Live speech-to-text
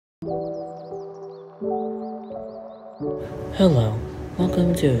Hello,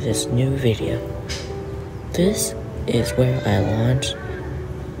 welcome to this new video. This is where I launch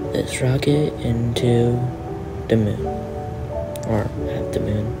this rocket into the moon, or at the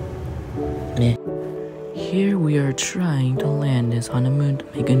moon. Meh. Here we are trying to land this on the moon to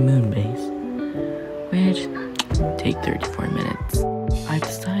make a moon base, which take 34 minutes. I've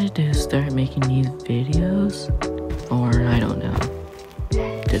decided to start making these videos, or I don't know,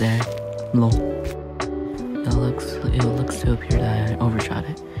 today. Lol. It looks to appear that I overshot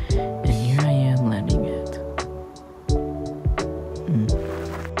it, and here I am landing it.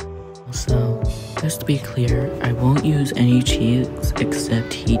 So, just to be clear, I won't use any cheats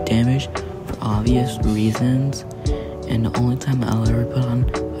except heat damage for obvious reasons, and the only time I'll ever put on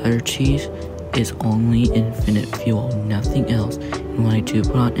other cheats is only infinite fuel, nothing else. And when I do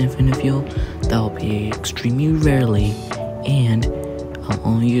put on infinite fuel, that will be extremely rarely, and I'll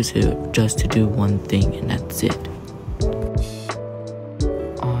only use it just to do one thing, and that's it.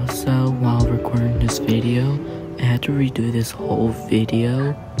 Also, while recording this video, I had to redo this whole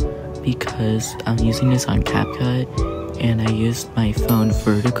video because I'm using this on CapCut, and I used my phone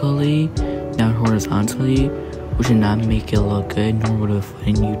vertically, not horizontally, which did not make it look good, nor would have put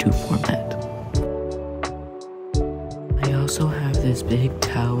in YouTube format. I also have this big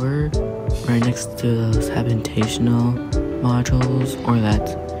tower right next to those habitational modules, or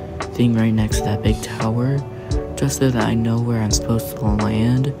that thing right next to that big tower, just so that I know where I'm supposed to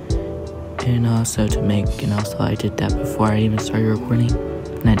land, and also I did that before I even started recording,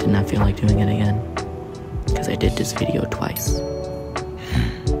 and I did not feel like doing it again, because I did this video twice.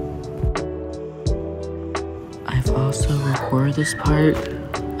 I've also recorded this part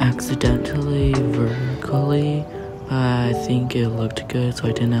accidentally vertically, but I think it looked good, so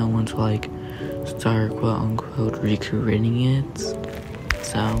I did not want to start quote-unquote recreating it,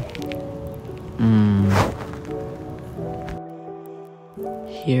 so,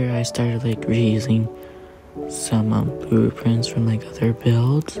 Here I started reusing some blueprints from other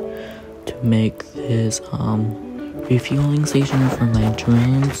builds to make this refueling station for my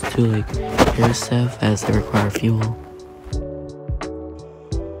drones to air stuff as they require fuel.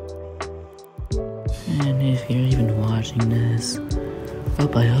 And if you're even watching this, I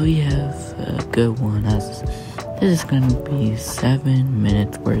hope you have a good one, as this is gonna be 7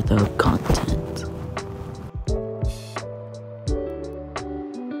 minutes worth of content.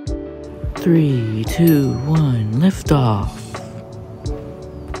 3, 2, 1, lift off.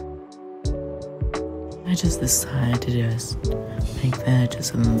 I just decided to just make that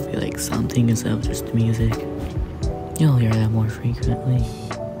just so it be something instead of just the music. You'll hear that more frequently.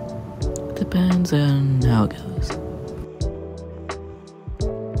 Depends on how it goes.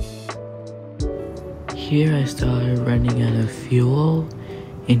 Here I started running out of fuel,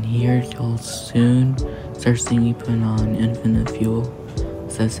 and here you'll soon start seeing me put on infinite fuel.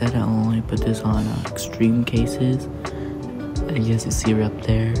 As I said, I'll only put this on extreme cases. I guess you see it up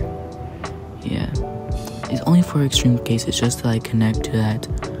there. Yeah, it's only for extreme cases, just to connect to that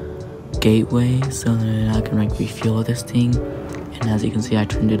gateway so that I can refuel this thing. And as you can see, I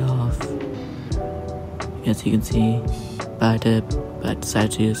turned it off. As you can see, but I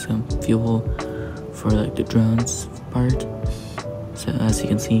decided to use some fuel for the drones part. So as you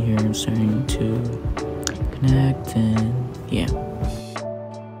can see here, I'm starting to connect, and yeah.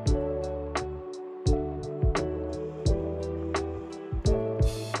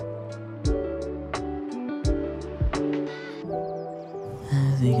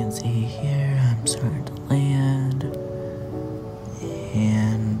 As you can see here, I'm starting to land,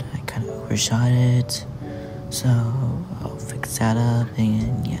 and I kind of overshot it, so I'll fix that up,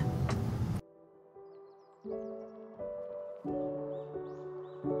 and yeah.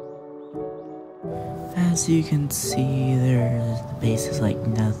 As you can see, the base is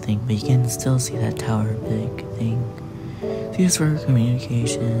nothing, but you can still see that tower big thing. It's used for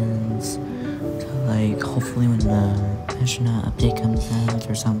communications, to hopefully when the astronaut update comes out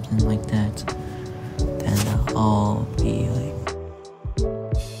or something like that, then they'll all be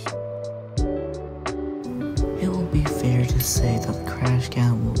it will be fair to say that the crash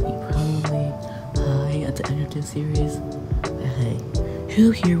count will be probably high at the end of this series, but hey,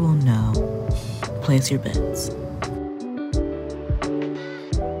 who here will know? Place your bets.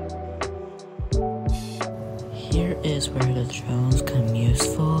 Here is where the drones come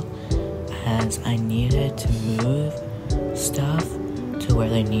useful, as I needed to move stuff to where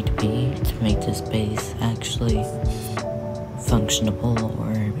they need to be to make this base actually functionable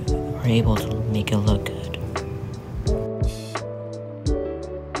or able to make it look good.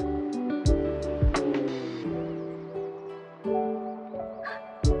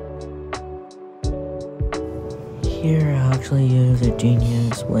 here I actually use a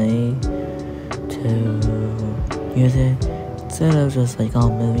genius way to use it. Instead of just like all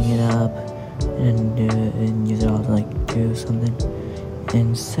moving it up and use it all to like do something.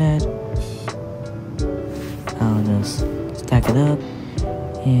 Instead, I'll just stack it up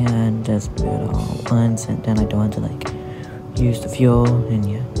and just do it all at once, and then I don't have to like use the fuel, and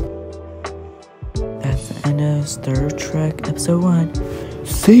yeah. That's the end of Stertreck episode 1.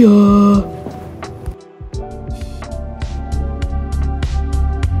 See ya!